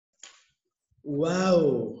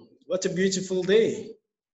Wow, what a beautiful day.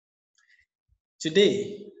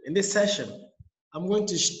 Today, in this session, I'm going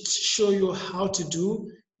to show you how to do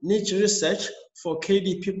niche research for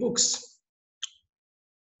KDP books.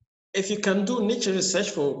 If you can do niche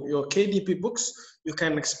research for your KDP books, you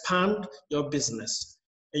can expand your business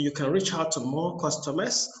and you can reach out to more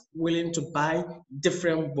customers willing to buy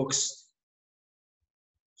different books.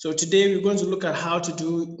 So today we're going to look at how to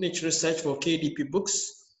do niche research for KDP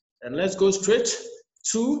books. And let's go straight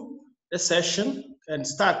to the session and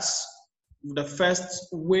start with the first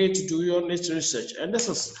way to do your niche research. And this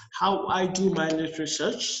is how I do my niche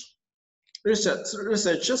researches.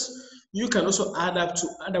 You can also add up to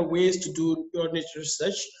other ways to do your niche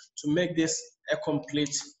research to make this a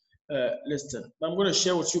complete listing. I'm going to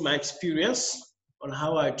share with you my experience on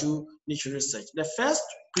how I do niche research. The first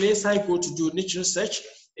place I go to do niche research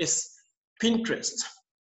is Pinterest,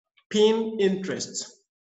 Pinterest,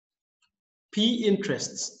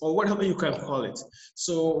 Pinterest, or whatever you can call it.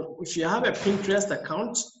 So if you have a Pinterest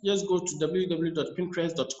account, just go to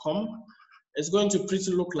www.pinterest.com. It's going to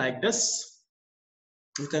pretty look like this.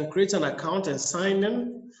 You can create an account and sign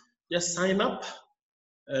in. Just sign up.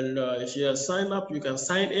 And if you sign up, you can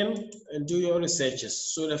sign in and do your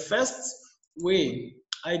researches. So the first way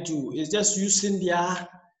I do is just using their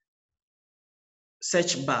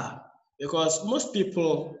search bar, because most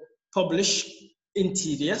people publish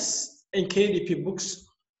interiors and KDP books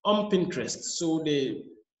on Pinterest. So they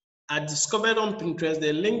are discovered on Pinterest.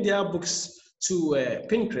 They link their books to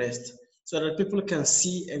Pinterest so that people can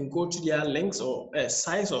see and go to their links or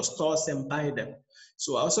sites or stores and buy them.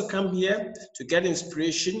 So I also come here to get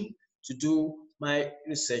inspiration to do my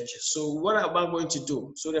research. So what am I going to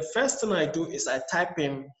do? So the first thing I do is I type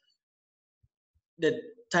in the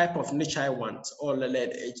type of niche I want, or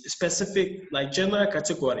a specific like general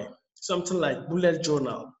category, something like bullet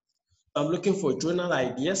journal. I'm looking for journal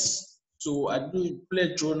ideas, so I do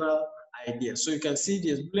bullet journal ideas. So you can see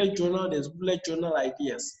there's bullet journal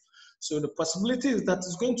ideas. So the possibility is that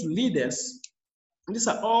it's going to lead us. These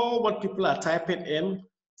are all what people are typing in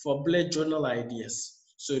for bullet journal ideas.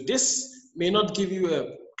 So this may not give you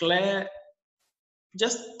a clear,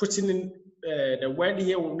 just putting in the word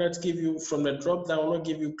here will not give you, from the drop down, will not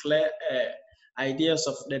give you clear ideas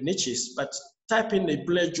of the niches, but type in a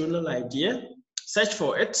bullet journal idea, search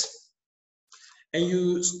for it, and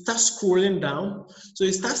you start scrolling down. So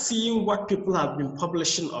you start seeing what people have been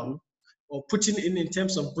publishing on or putting in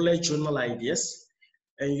terms of bullet journal ideas.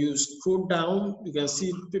 And you scroll down, you can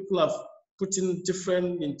see people have put in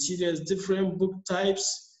different interiors, different book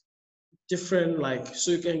types, different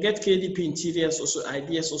so you can get KDP interiors also,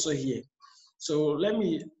 ideas also here. So let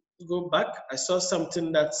me go back. I saw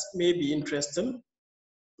something that may be interesting.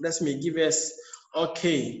 Let me give us,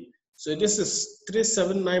 okay. So this is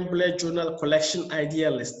 379 bullet journal collection idea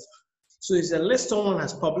list. So it's a list someone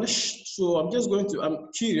has published. So I'm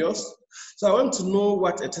curious. So I want to know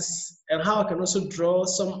what it is and how I can also draw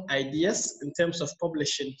some ideas in terms of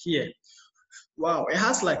publishing here. Wow, it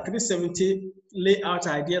has like 370 layout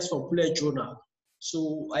ideas for bullet journal.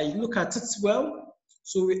 So I look at it well.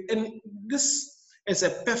 So and this is a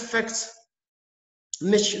perfect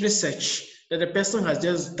niche research that the person has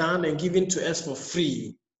just done and given to us for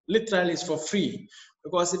free. Literally, it's for free,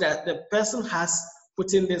 because the person has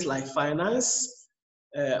put in this like finance,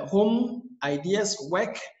 home ideas,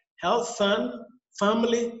 work, health, fun,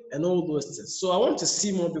 family, and all those things. So I want to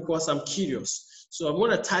see more because I'm curious. So I'm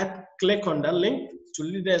going to click on that link to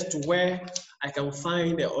lead us to where I can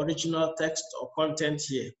find the original text or content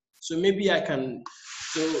here. So maybe I can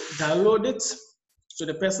download it. So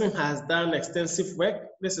the person has done extensive work.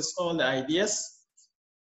 This is all the ideas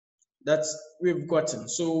that we've gotten.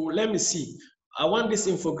 So let me see. I want this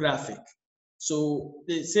infographic. So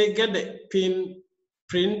they say get the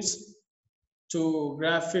print to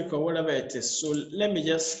graphic or whatever it is. So let me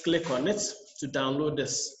just click on it to download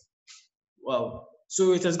this. Wow.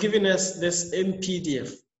 So it has given us this in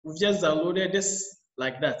PDF. We've just downloaded this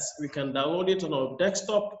like that. We can download it on our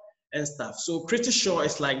desktop and stuff. So pretty sure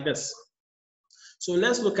it's like this. So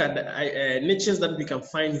let's look at the niches that we can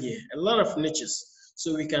find here. A lot of niches.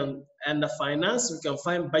 So we can, under finance, we can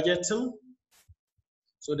find budgeting.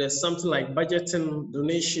 So there's something like budgeting,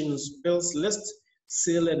 donations, bills list,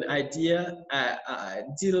 sale and idea,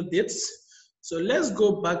 deal dates. So let's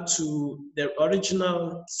go back to the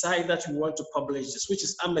original site that we want to publish this, which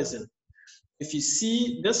is Amazon. If you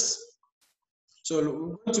see this, so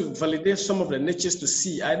we're going to validate some of the niches to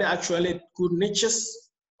see are they actually good niches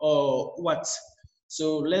or what.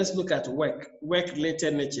 So let's look at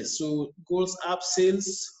work-related niches. So goals, app,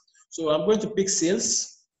 sales. So I'm going to pick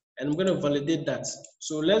sales. and I'm going to validate that.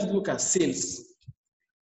 So let's look at sales.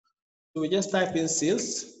 So we just type in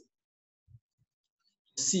sales,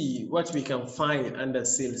 see what we can find under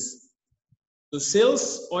sales. So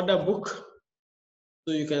sales order book.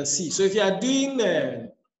 So you can see. So if you are doing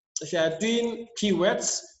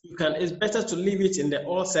keywords, you can. It's better to leave it in the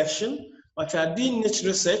all section. But if you are doing niche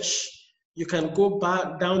research, you can go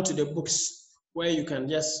back down to the books where you can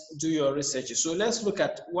just do your research. So let's look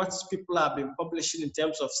at what people have been publishing in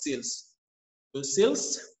terms of sales. So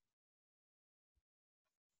sales.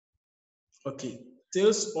 Okay,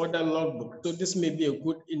 sales order logbook. So this may be a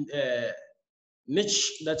good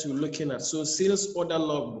niche that we're looking at. So sales order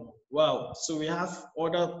logbook. Wow. So we have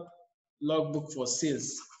order logbook for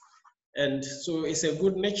sales. And so it's a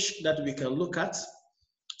good niche that we can look at.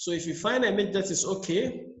 So if you find a niche that is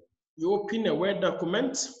okay, you open a Word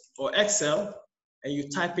document or Excel and you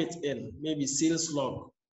type it in, maybe sales log.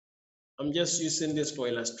 I'm just using this for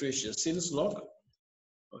illustration, sales log.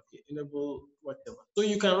 Okay, enable whatever. So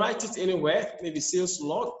you can write it anywhere, maybe sales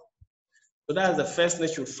log. So that's the first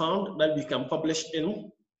niche we found that we can publish in.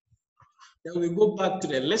 Then we go back to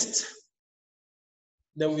the list.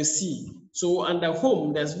 Then we see. So under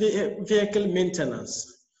home, there's vehicle maintenance.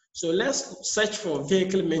 So let's search for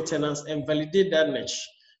vehicle maintenance and validate that niche,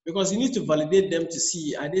 because you need to validate them to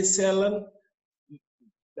see, are they selling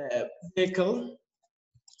the vehicle?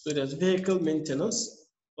 So there's vehicle maintenance.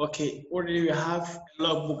 Okay, already we have a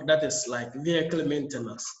logbook that is like vehicle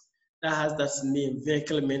maintenance. That has that name,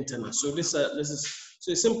 vehicle maintenance. So this is,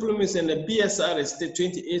 so it simply means, and the BSR is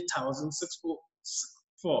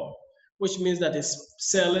 28,604, which means that it's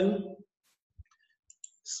selling,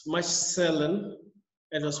 much selling.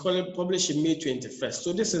 It was published in May 21st.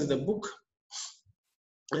 So this is the book.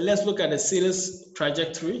 And let's look at the sales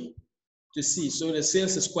trajectory to see. So the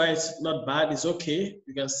sales is quite not bad, it's okay.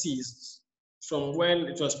 You can see from when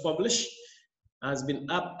it was published, has been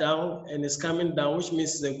up, down, and it's coming down, which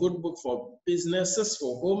means it's a good book for businesses,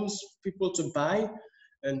 for homes, people to buy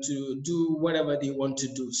and to do whatever they want to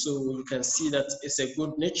do. So you can see that it's a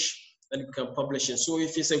good niche that you can publish in. So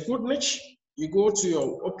if it's a good niche, you go to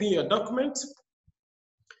your, open your document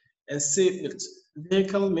and save it,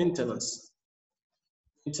 vehicle maintenance,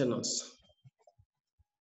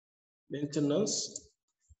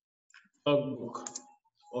 logbook.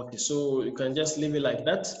 Okay, so you can just leave it like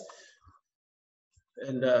that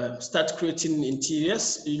and start creating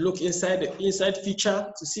interiors. You look inside the inside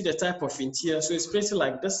feature to see the type of interior. So it's pretty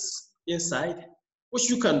like this inside, which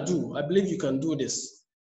you can do. I believe you can do this.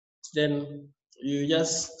 Then you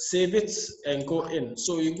just save it and go in.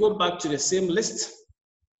 So you go back to the same list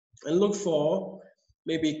and look for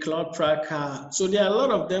maybe cloud tracker. So there are a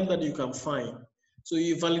lot of them that you can find. So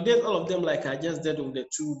you validate all of them like I just did with the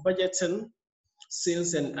two: budgeting,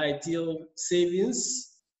 sales and ideal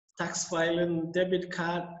savings, tax filing, debit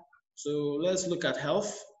card. So let's look at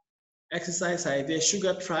health, exercise idea,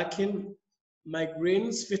 sugar tracking,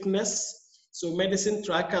 migraines, fitness. So medicine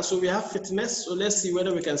tracker. So we have fitness. So let's see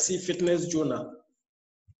whether we can see fitness journal.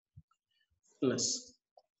 Fitness.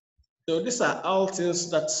 So these are all things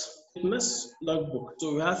that fitness logbook.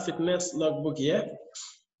 So we have fitness logbook here,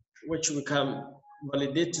 which we can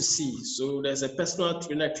validate to see. So there's a personal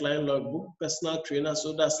trainer client logbook, personal trainer.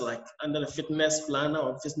 So that's like under the fitness planner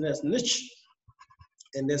or fitness niche.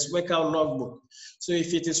 And there's workout logbook. So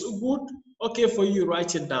if it is good, okay for you,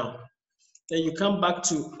 write it down. Then you come back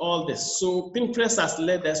to all this. So Pinterest has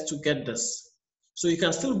led us to get this. So you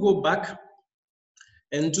can still go back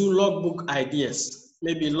and do logbook ideas.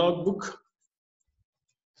 Maybe logbook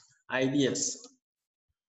ideas.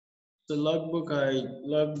 So logbook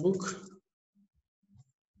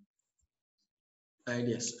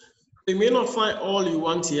ideas. You may not find all you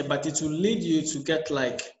want here, but it will lead you to get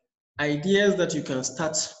like ideas that you can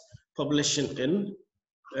start publishing in.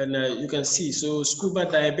 And you can see, so scuba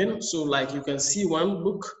diving. So like you can see one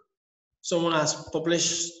book, someone has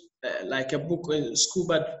published like a book in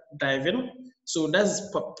scuba diving. So that's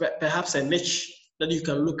perhaps a niche that you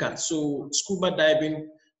can look at. So scuba diving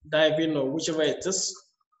or whichever it is.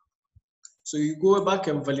 So you go back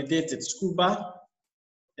and validate it, scuba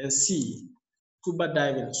and see, scuba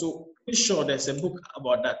diving. So pretty sure there's a book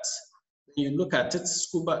about that. You look at it,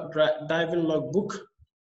 scuba diving logbook.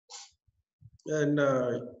 And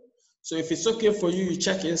so if it's okay for you, you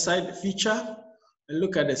check inside the feature and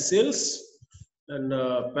look at the sales. And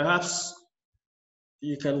perhaps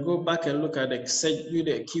you can go back and look at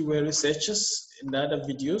the keyword researches in the other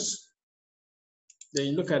videos. Then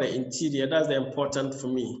you look at the interior, that's the important for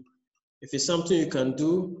me. If it's something you can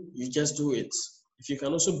do, you just do it. If you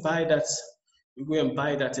can also buy that, you go and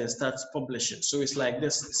buy that and start publishing. So it's like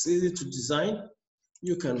this, it's easy to design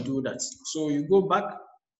you can do that. So you go back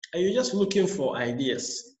and you're just looking for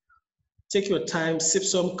ideas. Take your time, sip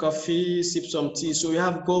some coffee, sip some tea. So you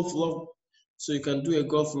have golf log, so you can do a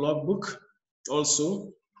golf logbook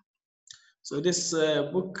also. So this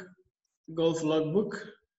book, golf logbook,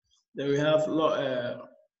 then we have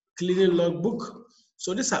cleaning logbook.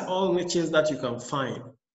 So these are all niches that you can find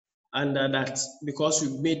under that because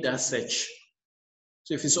you made that search.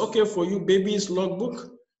 So if it's okay for you, baby's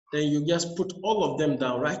logbook, then you just put all of them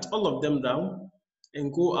down, write all of them down,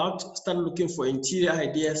 and go out, start looking for interior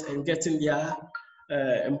ideas and getting their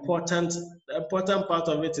important part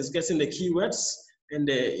of it is getting the keywords and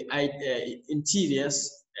the interiors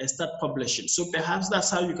and start publishing. So perhaps that's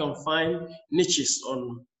how you can find niches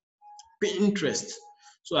on Pinterest.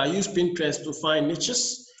 So I use Pinterest to find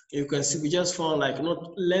niches. You can see we just found like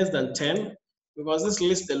not less than 10 because this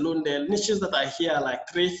list alone, the niches that are here are like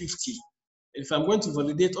 350. If I'm going to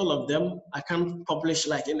validate all of them, I can't publish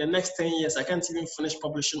like in the next 10 years, I can't even finish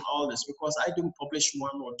publishing all this because I don't publish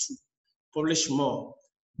one or two, publish more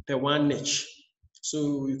per one niche.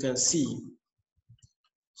 So you can see.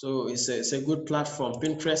 So it's a good platform.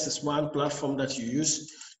 Pinterest is one platform that you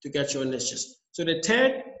use to get your niches. So the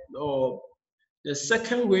third or the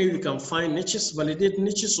second way you can find niches, validate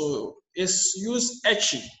niches, is use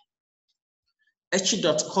Etchy.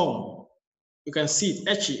 Etchy.com. You can see it,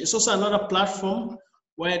 Etchy. It's also another platform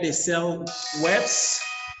where they sell webs,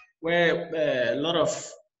 where a lot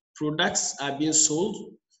of products are being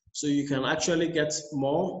sold. So you can actually get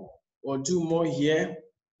more or do more here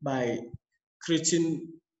by creating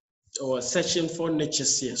or searching for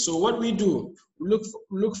niches here. So what we do,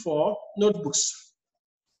 look for notebooks,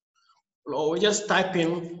 or we just type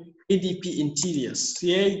in KDP Interiors.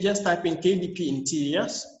 Here, you just type in KDP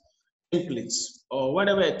Interiors templates or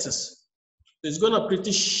whatever it is. It's going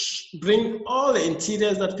to bring all the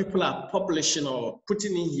interiors that people are publishing or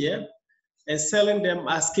putting in here and selling them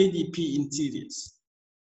as KDP Interiors.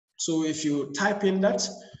 So if you type in that,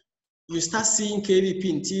 you start seeing KDP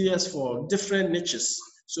Interiors for different niches.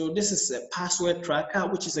 So this is a password tracker,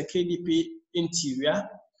 which is a KDP interior.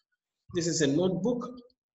 This is a notebook.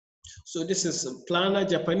 So this is a planner,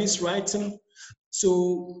 Japanese writing.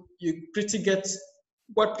 So you pretty get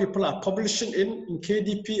what people are publishing in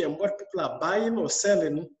KDP and what people are buying or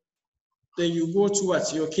selling. Then you go to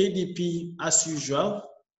what your KDP as usual.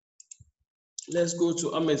 Let's go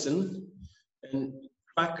to Amazon and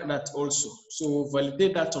track that also. So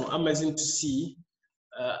validate that on Amazon to see,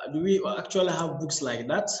 do we actually have books like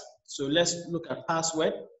that? So let's look at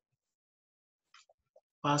password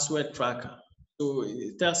tracker. So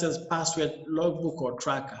it tells us password logbook or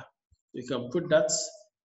tracker. You can put that,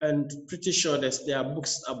 and pretty sure there are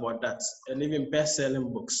books about that, and even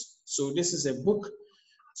best-selling books. So this is a book.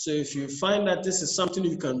 So if you find that this is something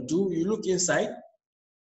you can do, you look inside.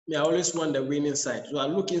 I always want the win inside. So I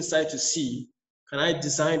look inside to see, can I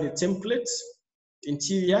design the template,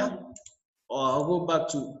 interior, or I'll go back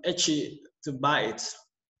to Etchy to buy it.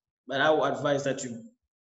 But I would advise that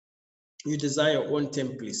you design your own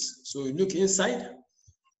templates. So you look inside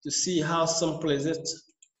to see how simple is it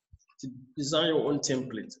to design your own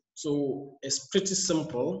template. So it's pretty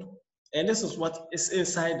simple. And this is what is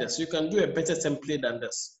inside this. You can do a better template than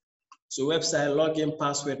this. So website, login,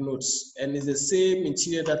 password, notes, and it's the same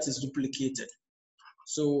interior that is duplicated.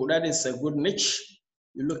 So that is a good niche.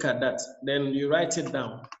 You look at that, then you write it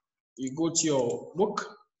down. You go to your book,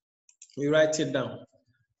 you write it down,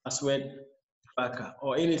 password tracker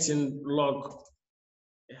or anything log.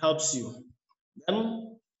 It helps you.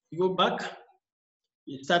 Then you go back,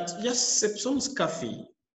 you start just sip some coffee.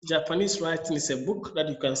 Japanese writing is a book that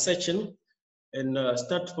you can search in and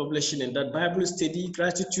start publishing in that. Bible study,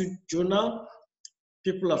 gratitude journal.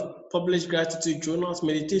 People have published gratitude journals,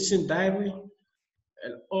 meditation diary,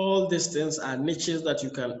 and all these things are niches that you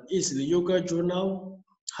can easily. Yoga journal,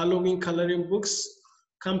 Halloween coloring books,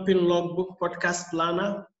 camping logbook, podcast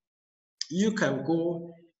planner. You can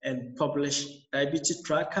go and publish diabetes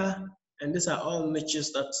tracker, and these are all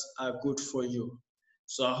niches that are good for you.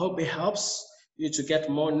 So I hope it helps you to get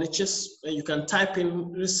more niches. And you can type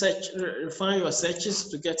in research, refine your searches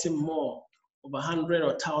to get in more of 100 or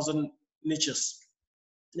 1,000 niches.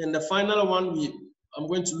 And the final one I'm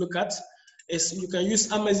going to look at is you can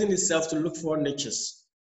use Amazon itself to look for niches.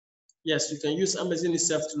 Yes, you can use Amazon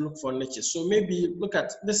itself to look for niches. So maybe look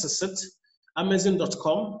at, this is it,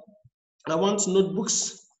 Amazon.com. I want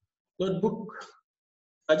notebooks, notebook.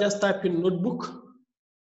 I just type in notebook.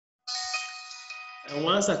 And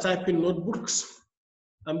once I type in notebooks,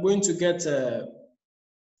 I'm going to get,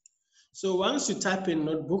 so once you type in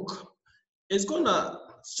notebook, it's gonna,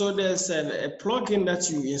 so there's a plugin that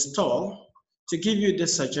you install to give you the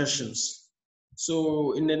suggestions.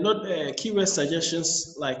 So in the keyword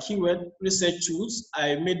suggestions, like keyword research tools,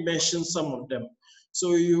 I made mention some of them.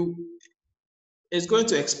 So it's going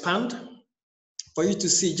to expand for you to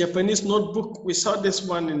see Japanese notebook. We saw this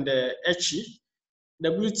one in the Echi.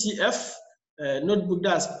 WTF, notebook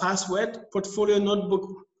that's password, portfolio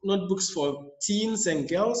notebooks for teens and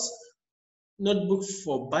girls, notebook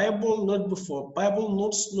for Bible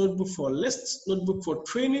notes, notebook for lists, notebook for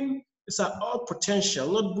training. These are all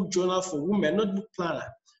potential. Notebook journal for women, notebook planner,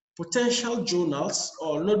 potential journals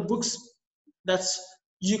or notebooks that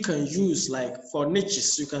you can use like for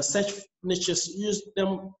niches. You can search niches, use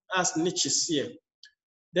them as niches here.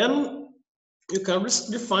 Then you can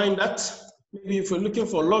define that. Maybe if you're looking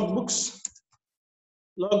for logbook, so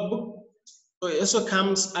it also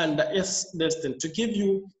comes under destined to give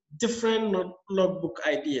you different logbook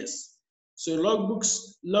ideas. So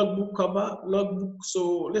logbooks, logbook cover, logbook.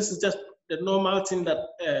 So this is just the normal thing that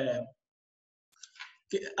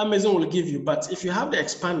Amazon will give you. But if you have the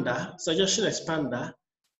expander, suggestion expander,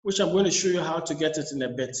 which I'm going to show you how to get it in a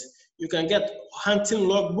bit, you can get hunting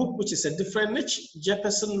logbook, which is a different niche,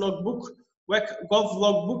 Jefferson logbook, golf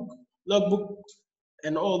logbook,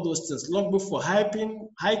 and all those things. Logbook for hiking,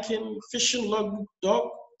 fishing, logbook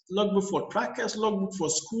for trackers, logbook for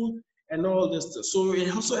school, and all this stuff. So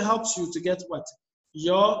it also helps you to get what?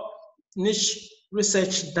 Your niche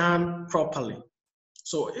research done properly.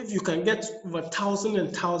 So if you can get over 1,000 and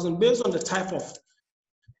 1,000 based on the type of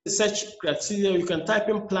research criteria, you can type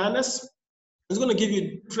in planners. It's going to give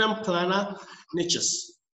you different planner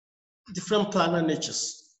niches.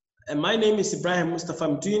 And my name is Ibrahim Mustafa.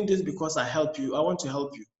 I'm doing this because I help you. I want to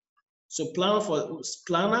help you. So planner,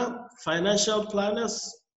 financial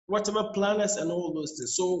planners, whatever planners, and all those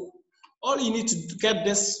things. So all you need to get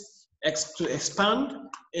this to expand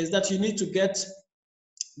is that you need to get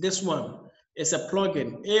this one. It's a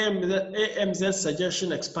plugin, AMZ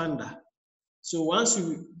Suggestion Expander. So once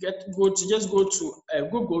you just go to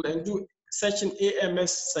Google and do searching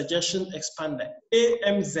AMS Suggestion Expander,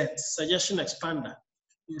 AMZ Suggestion Expander.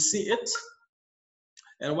 You see it,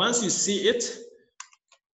 and once you see it,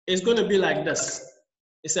 it's going to be like this.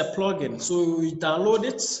 It's a plugin, so you download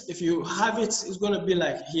it. If you have it, it's going to be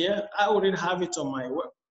like here. I already have it on my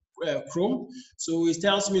Chrome, so it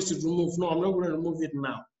tells me to remove. No, I'm not going to remove it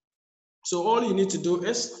now. So all you need to do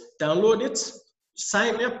is download it,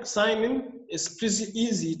 sign in. It's pretty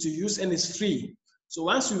easy to use and it's free. So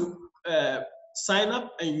once you sign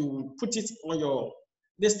up and you put it on your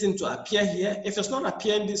this thing to appear here. If it's not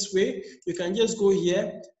appearing this way, you can just go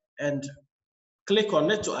here and click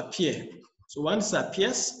on it to appear. So once it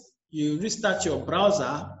appears, you restart your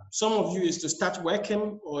browser. Some of you is to start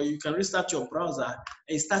working, or you can restart your browser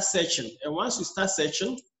and start searching. And once you start searching,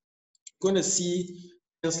 you're going to see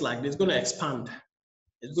things like this. It's going to expand.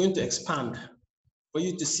 It's going to expand for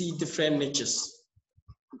you to see different niches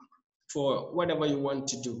for whatever you want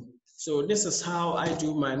to do. So this is how I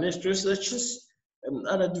do my niche researches. And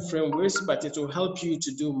other different ways, but it will help you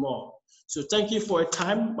to do more. So thank you for your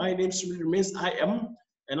time. My name remains I am,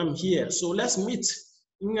 and I'm here. So let's meet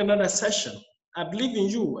in another session. I believe in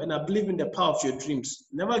you, and I believe in the power of your dreams.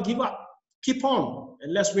 Never give up. Keep on,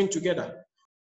 and let's win together.